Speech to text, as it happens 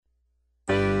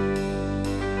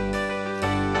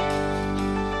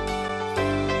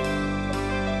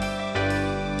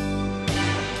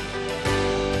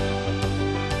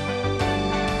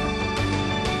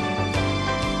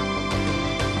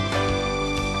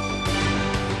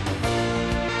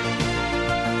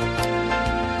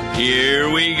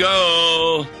Here we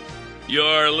go.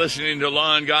 You're listening to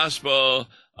Law and Gospel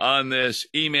on this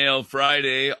email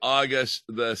Friday, August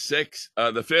the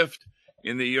 5th,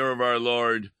 in the year of our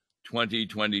Lord,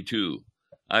 2022.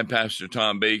 I'm Pastor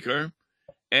Tom Baker,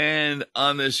 and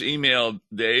on this email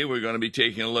day, we're going to be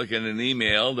taking a look at an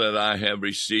email that I have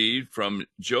received from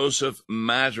Joseph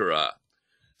Matera.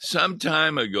 Some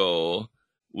time ago,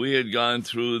 we had gone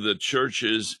through the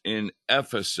churches in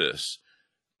Ephesus.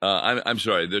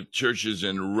 The churches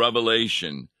in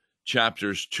Revelation,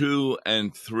 chapters 2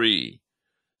 and 3.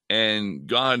 And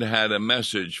God had a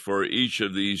message for each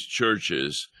of these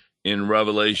churches in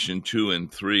Revelation 2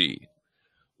 and 3.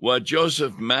 What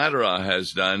Joseph Matera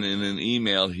has done in an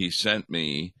email he sent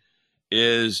me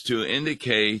is to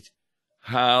indicate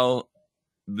how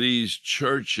these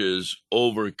churches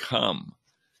overcome.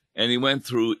 And he went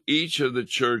through each of the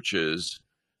churches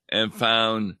and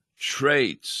found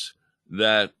traits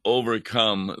that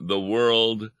overcome the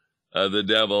world, the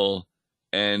devil,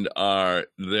 and are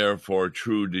therefore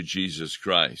true to Jesus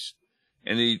Christ.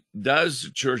 And he does the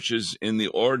churches in the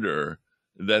order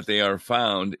that they are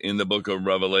found in the book of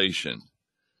Revelation.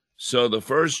 So the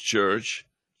first church,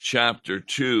 chapter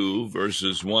 2,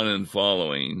 verses 1 and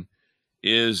following,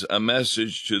 is a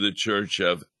message to the church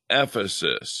of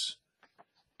Ephesus.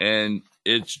 And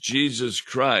it's Jesus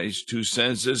Christ who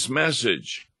sends this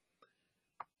message.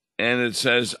 And it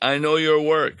says, I know your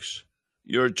works,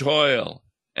 your toil,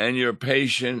 and your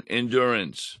patient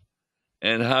endurance,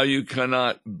 and how you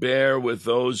cannot bear with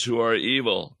those who are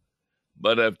evil,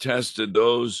 but have tested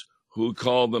those who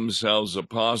call themselves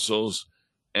apostles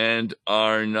and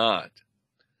are not.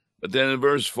 But then in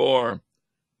verse 4,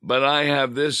 but I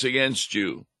have this against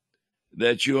you,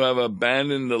 that you have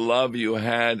abandoned the love you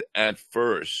had at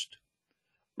first.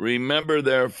 Remember,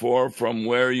 therefore, from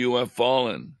where you have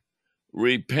fallen.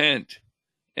 Repent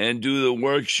and do the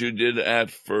works you did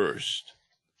at first.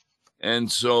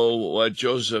 And so what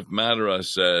Joseph Matera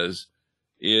says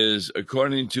is,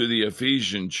 according to the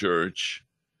Ephesian church,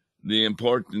 the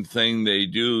important thing they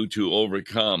do to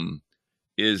overcome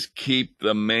is keep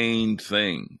the main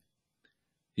thing.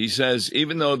 He says,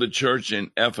 even though the church in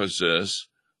Ephesus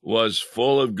was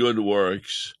full of good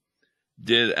works,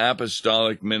 did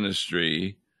apostolic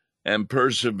ministry, and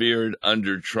persevered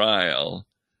under trial,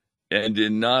 and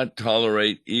did not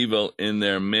tolerate evil in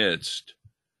their midst,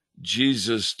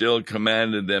 Jesus still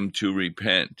commanded them to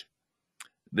repent.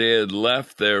 They had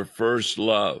left their first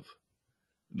love.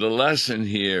 The lesson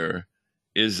here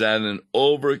is that an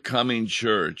overcoming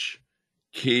church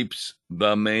keeps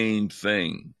the main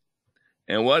thing.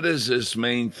 And what is this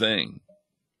main thing?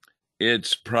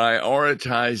 It's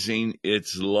prioritizing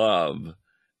its love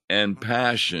and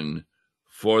passion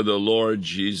for the Lord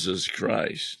Jesus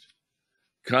Christ.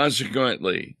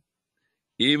 Consequently,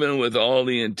 even with all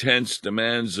the intense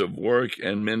demands of work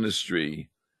and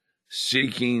ministry,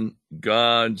 seeking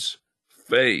God's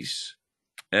face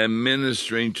and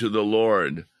ministering to the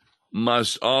Lord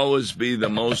must always be the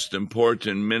most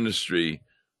important ministry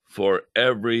for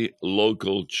every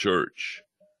local church.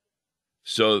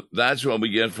 So that's what we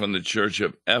get from the church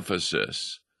of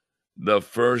Ephesus. The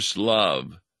first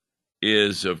love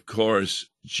is, of course,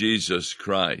 Jesus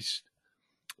Christ.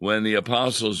 When the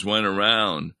apostles went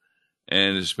around,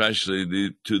 and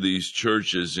especially to these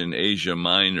churches in Asia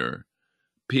Minor,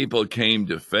 people came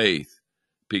to faith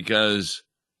because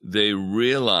they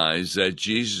realized that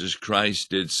Jesus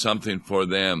Christ did something for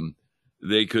them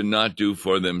they could not do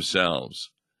for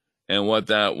themselves. And what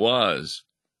that was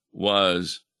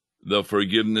the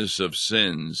forgiveness of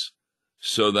sins,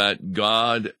 so that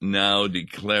God now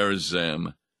declares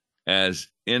them as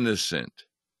innocent.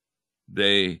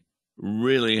 They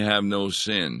really have no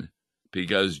sin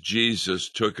because Jesus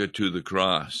took it to the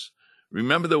cross.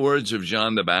 Remember the words of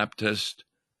John the Baptist?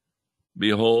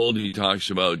 Behold, he talks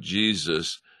about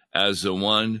Jesus as the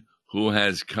one who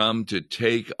has come to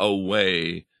take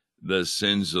away the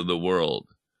sins of the world.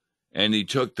 And he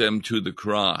took them to the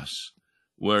cross,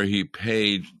 where he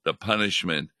paid the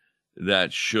punishment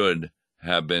that should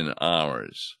have been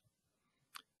ours.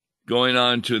 Going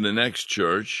on to the next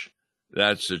church,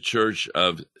 that's the church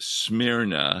of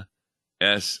Smyrna,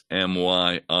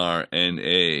 Smyrna,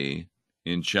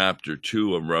 in chapter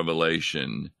 2 of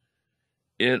Revelation.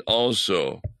 It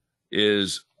also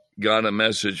is got a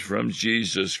message from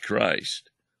Jesus Christ.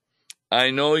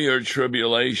 I know your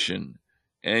tribulation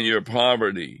and your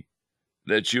poverty,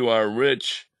 that you are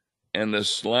rich, and the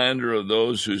slander of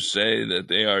those who say that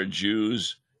they are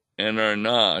Jews and are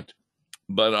not,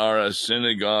 but are a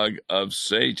synagogue of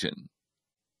Satan.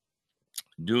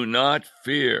 Do not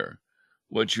fear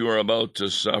what you are about to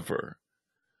suffer.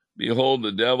 Behold,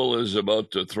 the devil is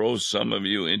about to throw some of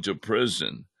you into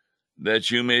prison, that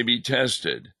you may be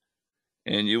tested,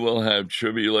 and you will have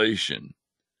tribulation.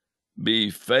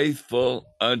 Be faithful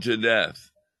unto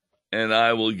death, and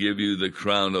I will give you the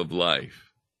crown of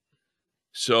life.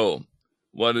 So,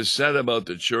 what is said about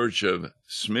the church of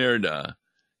Smyrna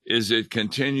is it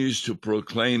continues to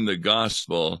proclaim the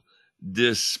gospel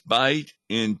despite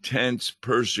intense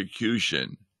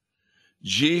persecution.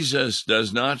 Jesus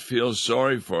does not feel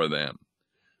sorry for them,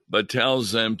 but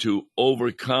tells them to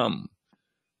overcome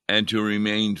and to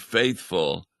remain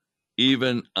faithful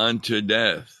even unto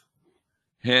death.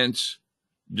 Hence,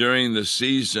 during the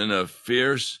season of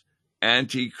fierce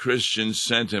anti-Christian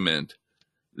sentiment,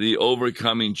 the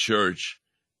overcoming church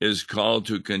is called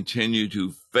to continue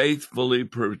to faithfully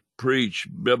preach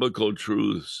biblical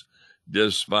truths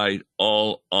despite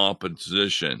all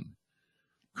opposition.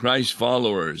 Christ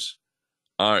followers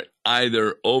are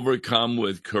either overcome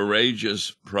with courageous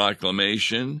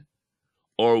proclamation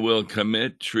or will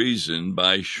commit treason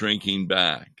by shrinking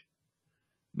back.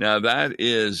 Now that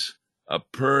is a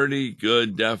pretty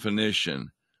good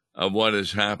definition of what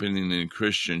is happening in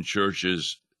Christian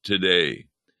churches today.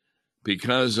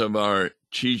 Because of our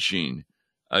teaching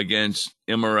against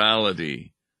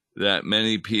immorality that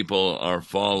many people are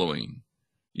following,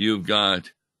 you've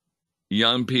got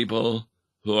young people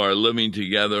who are living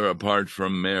together apart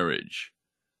from marriage.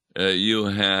 You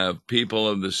have people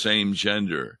of the same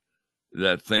gender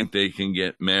that think they can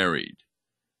get married.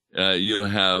 You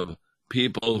have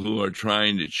people who are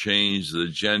trying to change the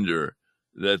gender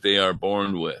that they are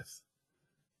born with.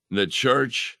 The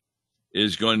church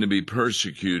is going to be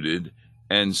persecuted,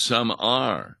 and some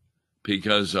are,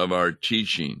 because of our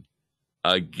teaching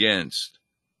against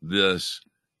this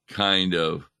kind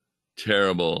of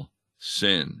terrible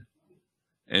sin.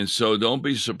 And so don't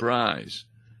be surprised.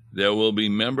 There will be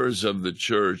members of the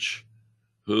church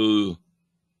who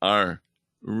are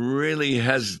really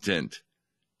hesitant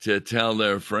to tell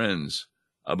their friends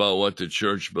about what the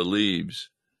church believes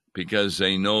because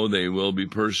they know they will be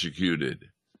persecuted.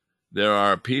 There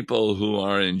are people who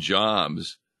are in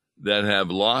jobs that have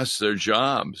lost their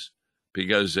jobs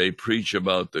because they preach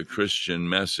about the Christian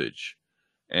message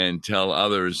and tell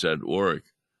others at work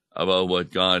about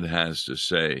what God has to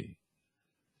say.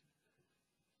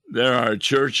 There are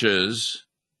churches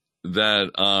that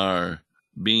are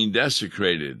being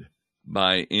desecrated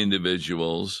by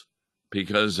individuals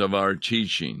because of our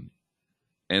teaching,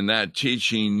 and that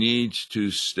teaching needs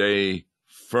to stay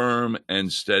firm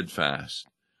and steadfast.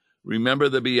 Remember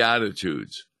the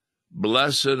Beatitudes.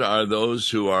 Blessed are those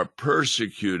who are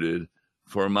persecuted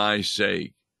for my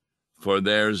sake, for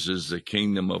theirs is the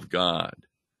kingdom of God.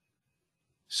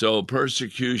 So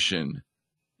persecution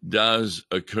does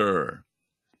occur,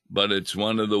 but it's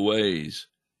one of the ways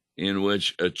in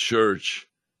which a church,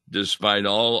 despite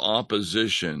all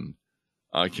opposition,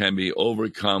 can be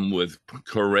overcome with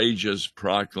courageous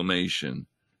proclamation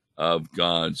of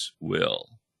God's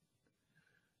will.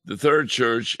 The third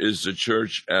church is the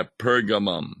church at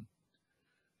Pergamum.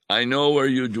 I know where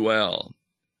you dwell,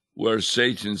 where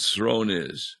Satan's throne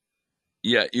is,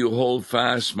 yet you hold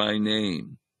fast my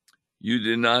name. You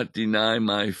did not deny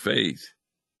my faith,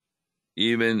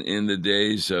 even in the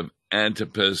days of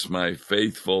Antipas, my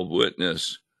faithful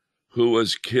witness, who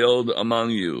was killed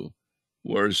among you,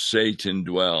 where Satan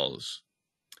dwells.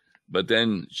 But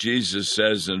then Jesus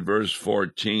says in verse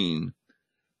 14,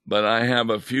 but I have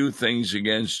a few things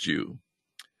against you.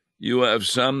 You have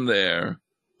some there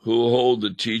who hold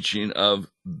the teaching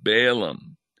of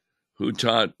Balaam, who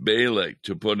taught Balak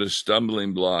to put a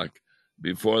stumbling block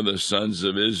before the sons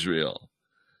of Israel,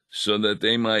 so that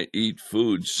they might eat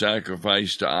food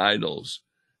sacrificed to idols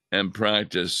and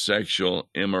practice sexual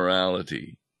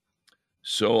immorality.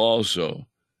 So also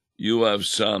you have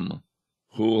some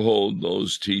who hold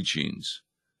those teachings.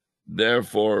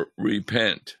 Therefore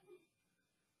repent.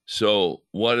 So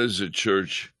what is the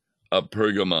church of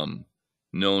Pergamum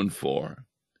known for?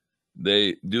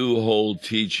 They do hold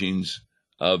teachings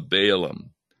of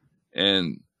Balaam,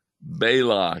 and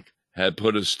Balak had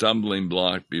put a stumbling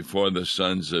block before the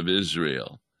sons of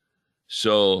Israel.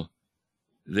 So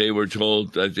they were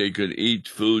told that they could eat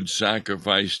food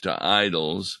sacrificed to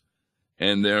idols,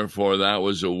 and therefore that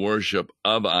was a worship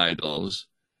of idols,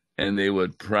 and they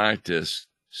would practice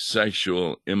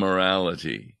sexual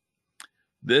immorality.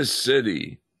 This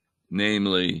city,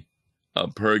 namely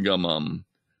Pergamum,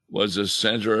 was a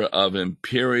center of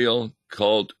imperial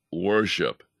cult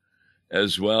worship,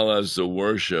 as well as the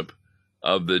worship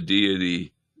of the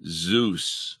deity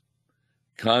Zeus.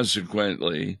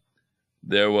 Consequently,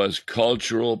 there was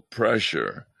cultural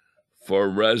pressure for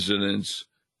residents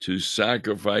to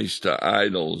sacrifice to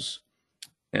idols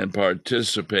and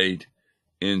participate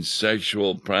in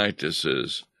sexual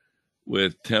practices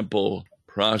with temple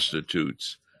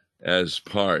prostitutes as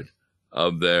part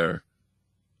of their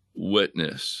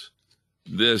witness.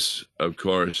 This, of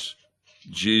course,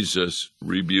 Jesus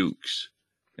rebukes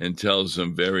and tells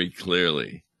them very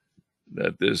clearly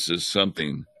that this is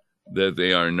something that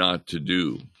they are not to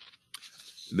do.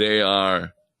 They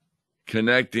are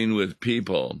connecting with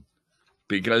people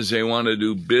because they want to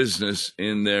do business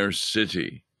in their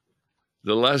city.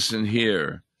 The lesson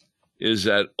here is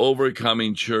that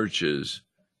overcoming churches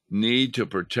need to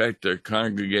protect their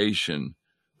congregation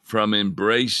from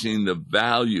embracing the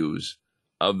values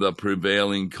of the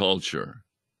prevailing culture.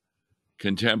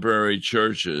 Contemporary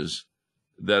churches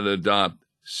that adopt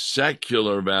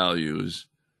secular values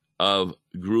of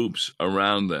groups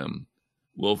around them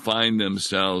will find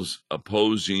themselves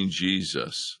opposing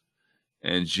Jesus,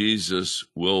 and Jesus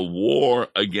will war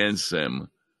against them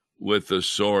with the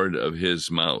sword of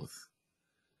his mouth.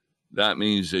 That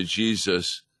means that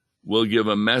Jesus will give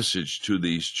a message to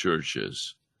these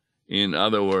churches. In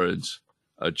other words,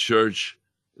 a church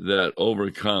that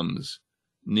overcomes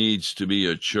needs to be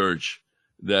a church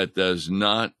that does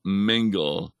not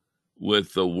mingle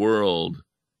with the world,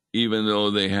 even though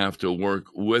they have to work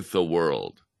with the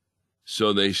world.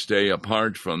 So they stay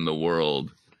apart from the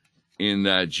world, in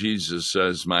that Jesus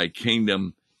says, my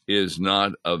kingdom is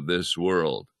not of this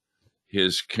world.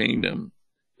 His kingdom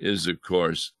is, of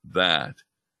course, that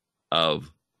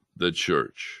of the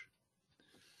church.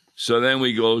 So then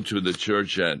we go to the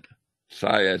church at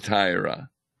Thyatira.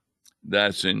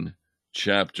 That's in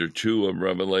chapter 2 of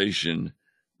Revelation,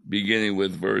 beginning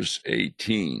with verse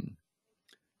 18.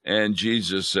 And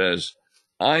Jesus says,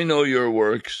 I know your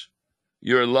works,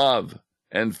 your love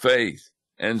and faith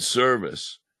and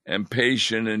service and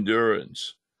patient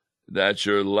endurance, that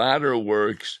your latter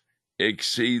works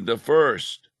exceed the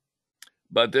first.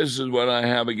 But this is what I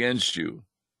have against you,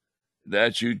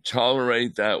 that you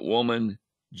tolerate that woman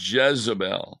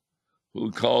Jezebel,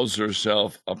 who calls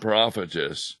herself a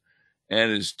prophetess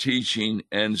and is teaching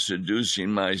and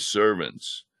seducing my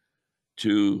servants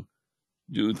to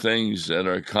do things that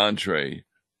are contrary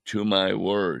to my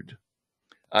word.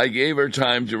 I gave her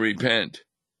time to repent,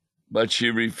 but she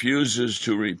refuses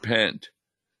to repent.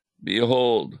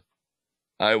 Behold,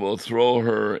 I will throw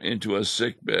her into a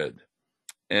sickbed,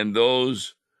 and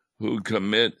those who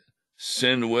commit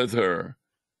sin with her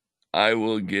I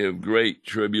will give great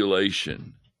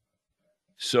tribulation.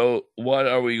 So what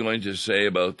are we going to say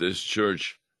about this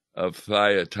church of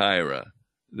Thyatira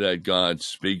that God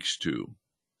speaks to?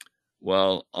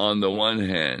 Well, on the one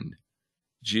hand,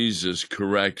 Jesus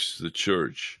corrects the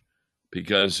church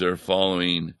because they're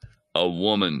following a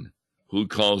woman who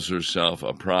calls herself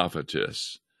a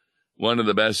prophetess. One of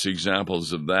the best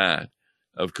examples of that,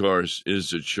 of course,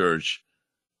 is the church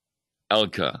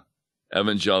ELCA,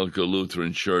 Evangelical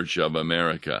Lutheran Church of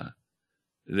America.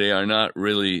 They are not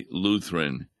really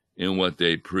Lutheran in what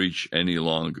they preach any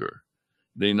longer.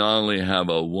 They not only have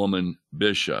a woman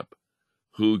bishop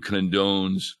who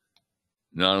condones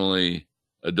not only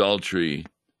adultery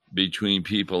between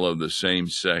people of the same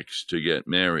sex to get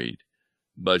married,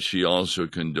 but she also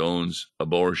condones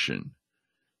abortion.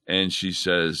 And she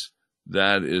says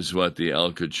that is what the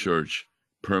ELCA Church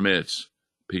permits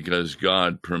because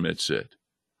God permits it.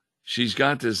 She's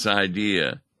got this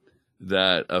idea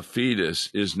that a fetus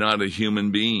is not a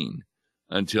human being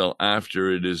until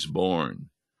after it is born,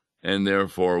 and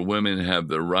therefore women have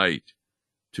the right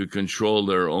to control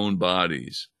their own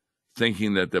bodies,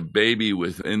 thinking that the baby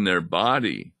within their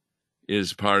body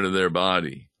is part of their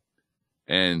body,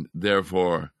 and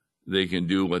therefore they can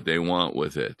do what they want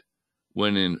with it,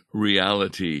 when in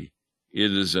reality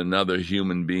it is another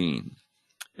human being.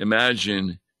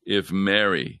 Imagine if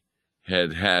Mary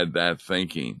had had that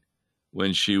thinking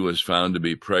when she was found to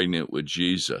be pregnant with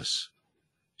Jesus.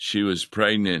 She was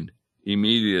pregnant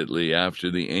immediately after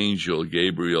the angel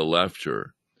Gabriel left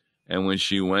her, and when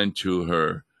she went to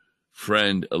her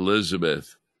friend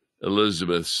Elizabeth,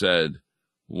 Elizabeth said,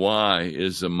 "Why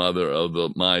is the mother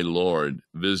of my Lord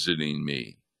visiting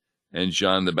me?" And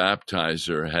John the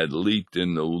Baptizer had leaped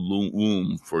in the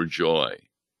womb for joy.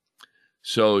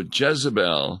 So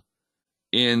Jezebel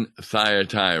in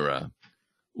Thyatira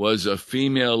was a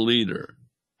female leader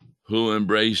who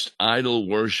embraced idol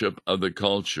worship of the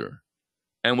culture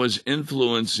and was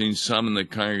influencing some in the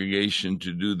congregation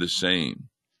to do the same.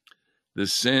 The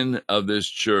sin of this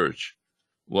church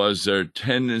was their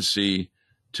tendency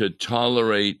to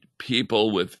tolerate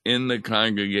people within the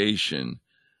congregation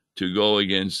to go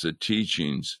against the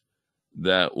teachings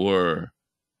that were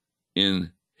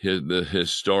in the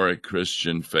historic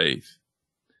Christian faith.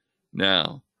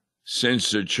 Now,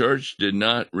 since the church did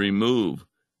not remove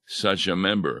such a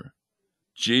member,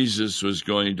 Jesus was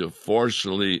going to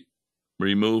forcibly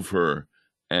remove her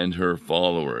and her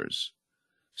followers.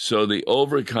 So the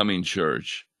overcoming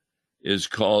church is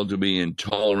called to be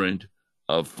intolerant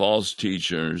of false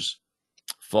teachers,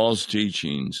 false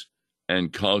teachings,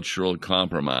 and cultural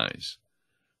compromise.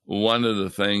 One of the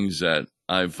things that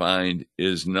I find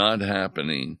is not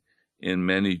happening in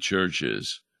many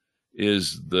churches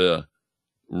is the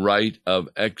right of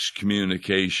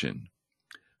excommunication.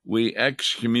 We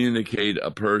excommunicate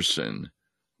a person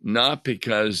not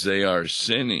because they are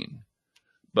sinning,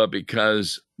 but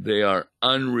because they are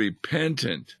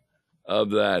unrepentant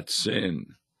of that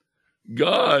sin.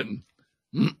 God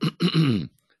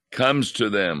comes to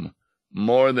them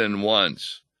more than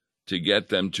once to get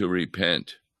them to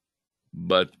repent,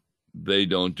 but they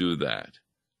don't do that.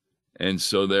 And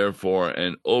so therefore,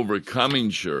 an overcoming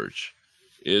church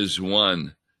is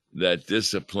one that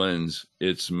disciplines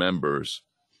its members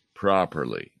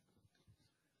properly.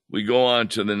 We go on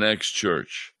to the next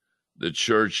church, the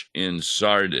church in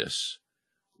Sardis,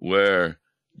 where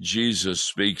Jesus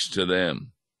speaks to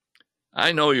them.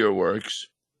 I know your works.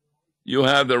 You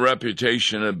have the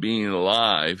reputation of being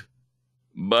alive,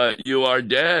 but you are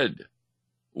dead.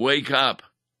 Wake up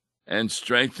and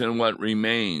strengthen what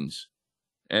remains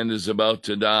and is about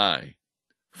to die.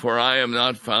 For I have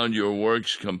not found your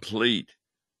works complete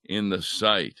in the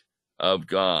sight of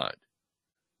God.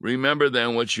 Remember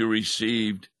then what you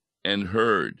received and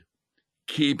heard.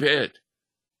 Keep it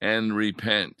and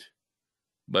repent.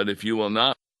 But if you will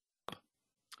not,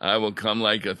 I will come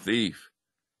like a thief,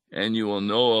 and you will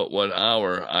know at what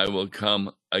hour I will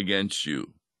come against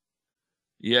you.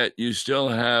 Yet you still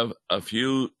have a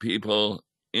few people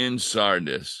in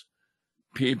Sardis,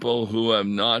 people who have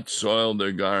not soiled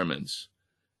their garments,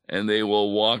 and they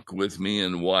will walk with me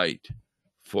in white,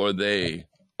 for they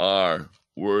are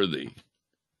worthy.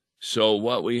 So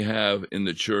what we have in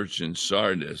the church in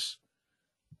Sardis,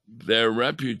 their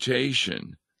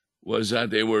reputation was that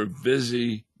they were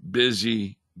busy,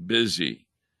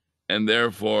 and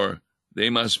therefore they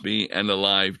must be an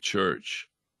alive church.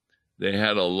 They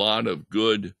had a lot of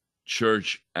good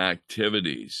church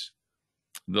activities.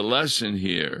 The lesson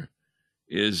here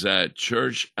is that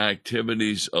church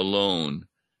activities alone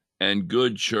and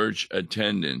good church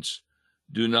attendance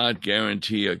do not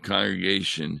guarantee a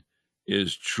congregation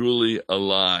is truly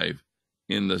alive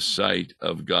in the sight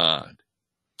of God.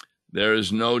 There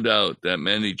is no doubt that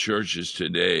many churches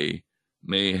today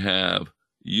may have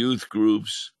youth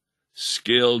groups,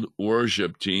 skilled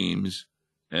worship teams,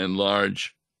 and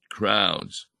large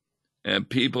crowds, and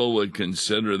people would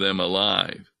consider them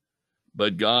alive,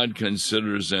 but God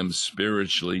considers them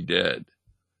spiritually dead.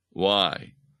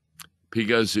 Why?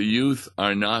 Because the youth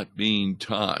are not being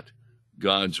taught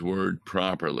God's word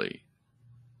properly.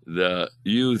 The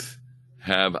youth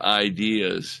have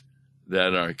ideas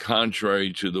that are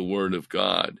contrary to the word of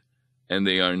God, and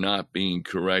they are not being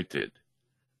corrected.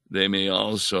 They may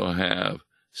also have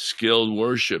skilled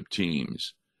worship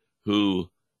teams who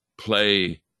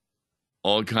play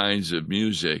all kinds of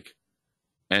music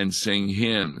and sing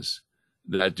hymns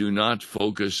that do not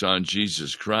focus on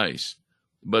Jesus Christ,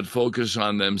 but focus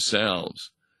on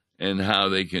themselves and how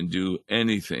they can do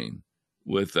anything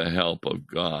with the help of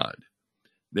God.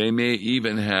 They may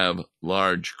even have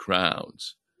large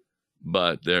crowds,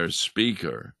 but their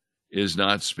speaker is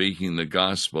not speaking the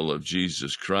gospel of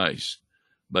Jesus Christ,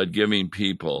 but giving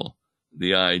people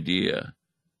the idea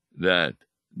that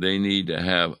they need to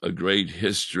have a great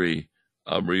history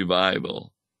of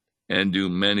revival and do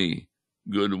many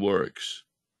good works.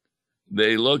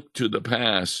 They look to the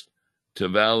past to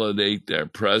validate their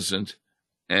present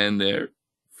and their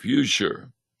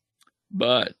future,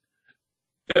 but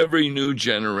every new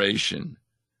generation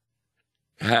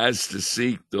has to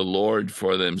seek the Lord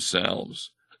for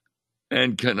themselves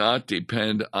and cannot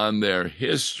depend on their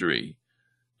history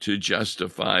to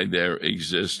justify their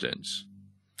existence.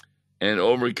 An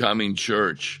overcoming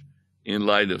church, in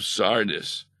light of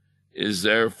Sardis, is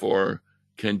therefore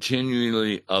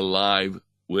continually alive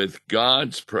with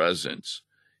God's presence,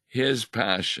 his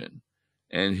passion,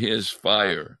 and his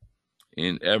fire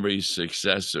in every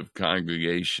successive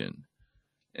congregation,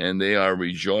 and they are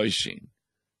rejoicing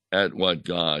at what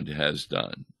God has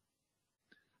done.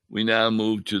 We now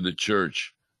move to the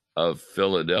church of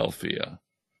Philadelphia.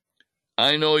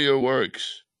 I know your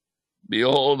works.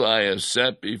 Behold, I have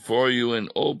set before you an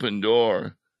open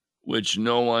door, which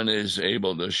no one is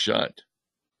able to shut.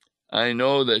 I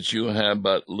know that you have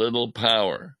but little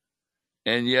power,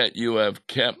 and yet you have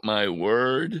kept my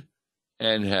word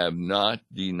and have not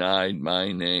denied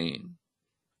my name.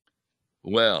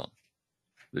 Well,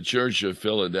 the Church of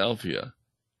Philadelphia,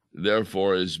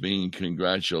 therefore, is being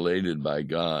congratulated by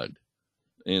God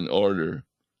in order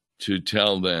to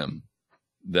tell them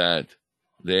that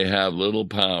they have little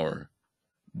power,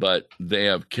 but they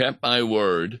have kept my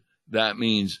word. That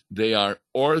means they are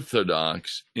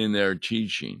orthodox in their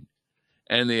teaching,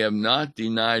 and they have not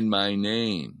denied my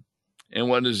name. And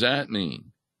what does that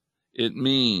mean? It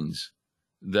means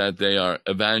that they are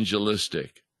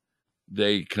evangelistic.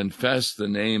 They confess the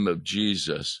name of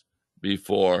Jesus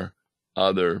before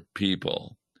other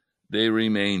people. They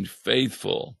remain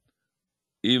faithful,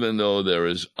 even though there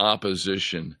is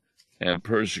opposition and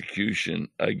persecution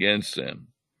against them.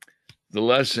 The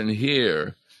lesson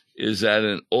here is that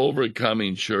an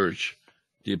overcoming church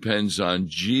depends on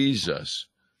Jesus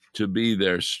to be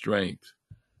their strength,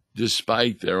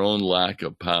 despite their own lack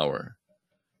of power.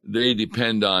 They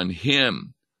depend on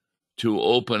Him to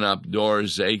open up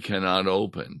doors they cannot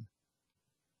open,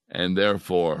 and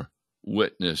therefore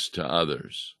witness to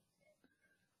others.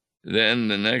 Then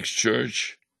the next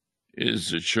church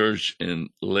is the church in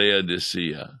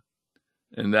Laodicea,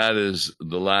 and that is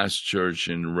the last church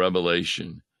in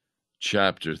Revelation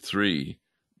chapter 3,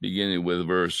 beginning with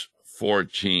verse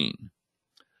 14.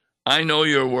 I know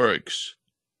your works.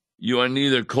 You are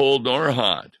neither cold nor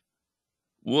hot.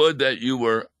 Would that you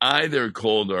were either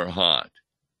cold or hot.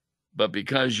 But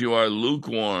because you are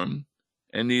lukewarm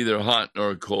and neither hot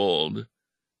nor cold,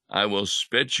 I will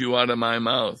spit you out of my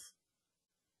mouth.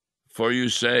 For you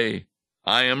say,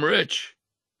 I am rich,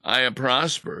 I have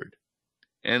prospered,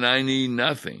 and I need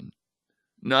nothing,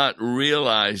 not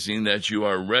realizing that you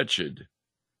are wretched,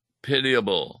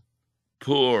 pitiable,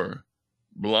 poor,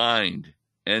 blind,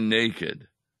 and naked.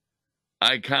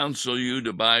 I counsel you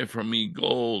to buy from me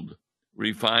gold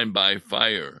refined by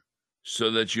fire,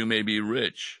 so that you may be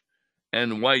rich,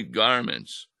 and white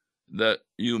garments, that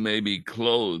you may be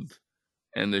clothed,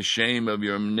 and the shame of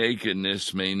your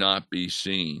nakedness may not be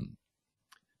seen.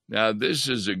 Now, this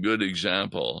is a good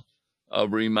example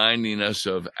of reminding us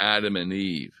of Adam and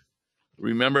Eve.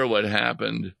 Remember what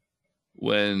happened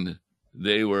when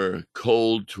they were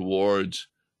cold towards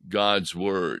God's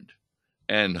word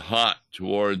and hot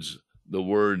towards the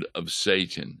word of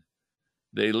Satan.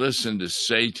 They listened to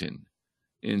Satan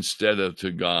instead of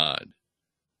to God,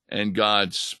 and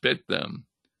God spit them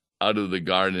out of the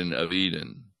Garden of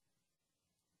Eden.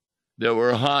 There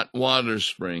were hot water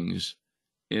springs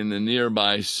in the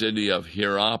nearby city of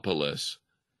Hierapolis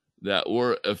that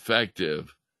were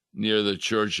effective near the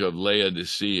church of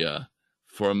Laodicea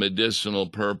for medicinal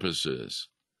purposes.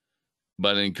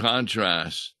 But in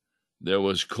contrast, there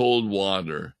was cold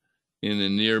water in the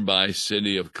nearby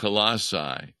city of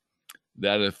Colossae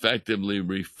that effectively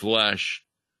refreshed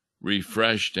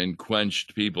and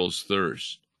quenched people's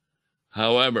thirst.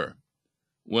 However,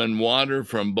 when water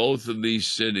from both of these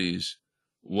cities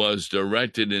was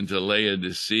directed into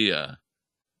Laodicea,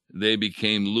 they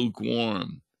became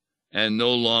lukewarm and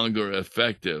no longer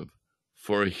effective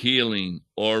for healing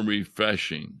or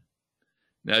refreshing.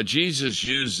 Now, Jesus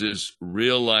used this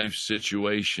real-life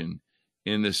situation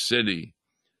in the city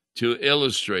to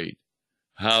illustrate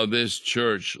how this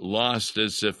church lost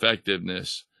its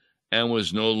effectiveness and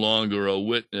was no longer a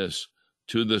witness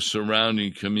to the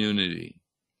surrounding community.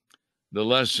 The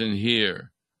lesson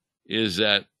here is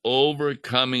that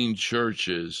overcoming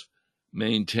churches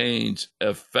maintains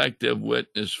effective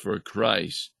witness for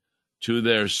Christ to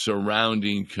their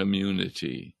surrounding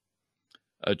community.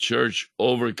 A church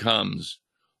overcomes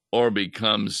or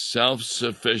becomes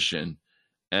self-sufficient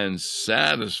and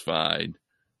satisfied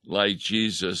like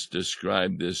Jesus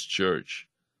described this church.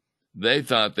 They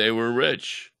thought they were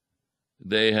rich.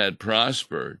 They had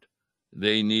prospered.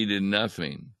 They needed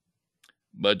nothing.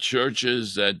 But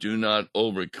churches that do not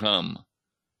overcome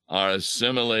are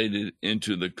assimilated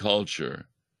into the culture,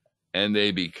 and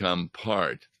they become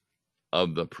part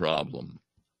of the problem.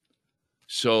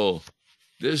 So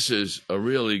this is a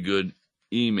really good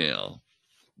email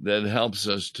that helps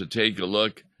us to take a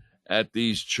look at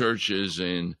these churches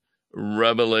in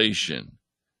Revelation.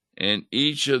 And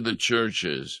each of the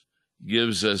churches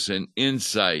gives us an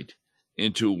insight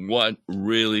into what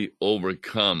really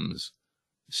overcomes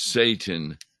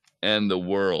Satan and the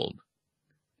world.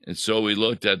 And so we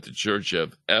looked at the church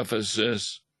of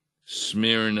Ephesus,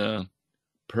 Smyrna,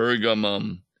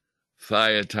 Pergamum,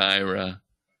 Thyatira,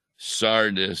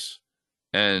 Sardis,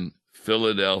 and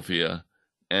Philadelphia,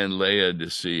 and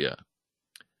Laodicea.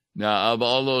 Now, of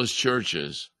all those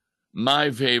churches,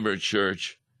 my favorite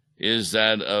church is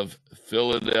that of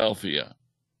Philadelphia.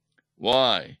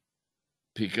 Why?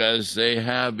 because they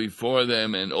have before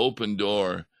them an open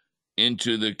door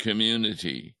into the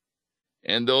community.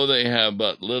 And though they have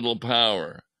but little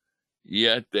power,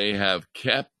 yet they have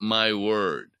kept my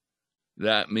word.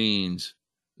 That means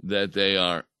that they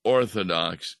are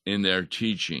orthodox in their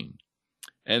teaching.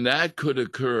 And that could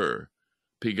occur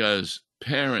because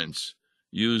parents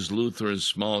use Luther's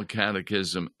small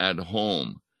catechism at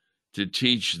home to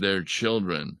teach their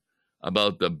children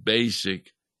about the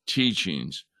basic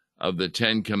teachings of the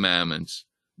Ten Commandments,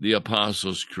 the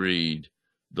Apostles' Creed,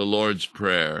 the Lord's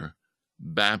Prayer,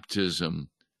 baptism,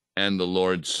 and the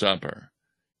Lord's Supper,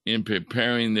 in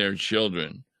preparing their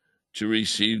children to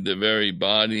receive the very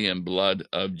body and blood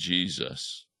of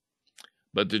Jesus.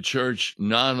 But the church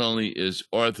not only is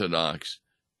orthodox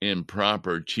in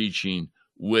proper teaching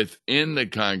within the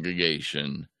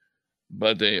congregation,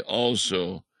 but they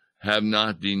also have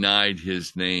not denied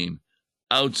his name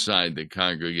outside the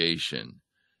congregation,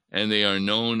 and they are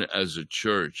known as a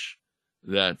church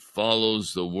that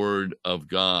follows the word of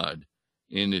God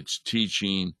in its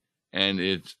teaching and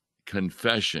its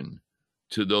confession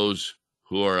to those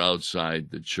who are outside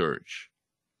the church.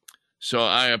 So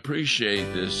I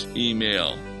appreciate this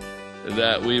email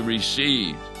that we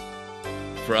received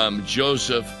from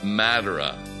Joseph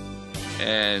Madera,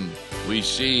 and we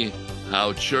see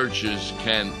how churches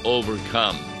can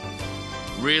overcome.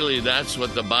 Really, that's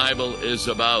what the Bible is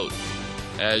about,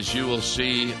 as you will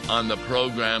see on the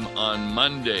program on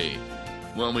Monday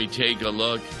when we take a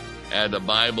look at a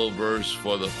Bible verse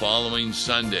for the following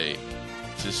Sunday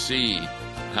to see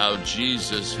how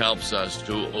Jesus helps us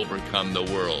to overcome the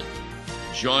world.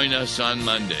 Join us on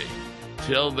Monday.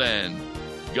 Till then,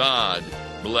 God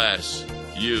bless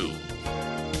you.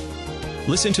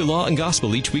 Listen to Law and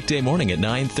Gospel each weekday morning at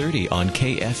 9:30 on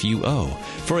KFUO.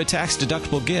 For a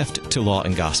tax-deductible gift to Law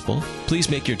and Gospel, please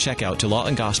make your check out to Law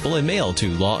and Gospel and mail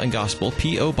to Law and Gospel,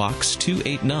 P.O. Box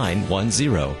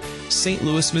 28910, St.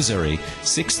 Louis, Missouri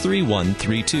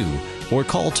 63132, or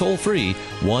call toll-free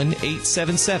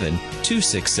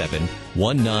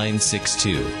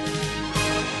 1-877-267-1962.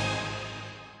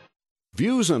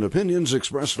 Views and opinions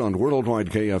expressed on Worldwide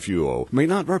KFUO may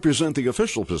not represent the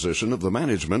official position of the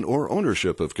management or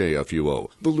ownership of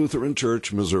KFUO, the Lutheran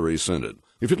Church Missouri Synod.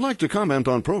 If you'd like to comment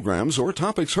on programs or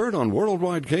topics heard on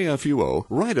Worldwide KFUO,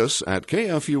 write us at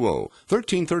KFUO,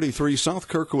 1333 South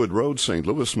Kirkwood Road, St.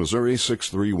 Louis, Missouri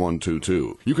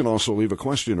 63122. You can also leave a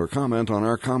question or comment on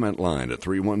our comment line at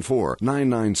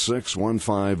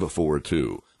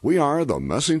 314-996-1542. We are the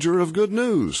messenger of good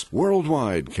news,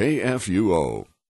 Worldwide KFUO.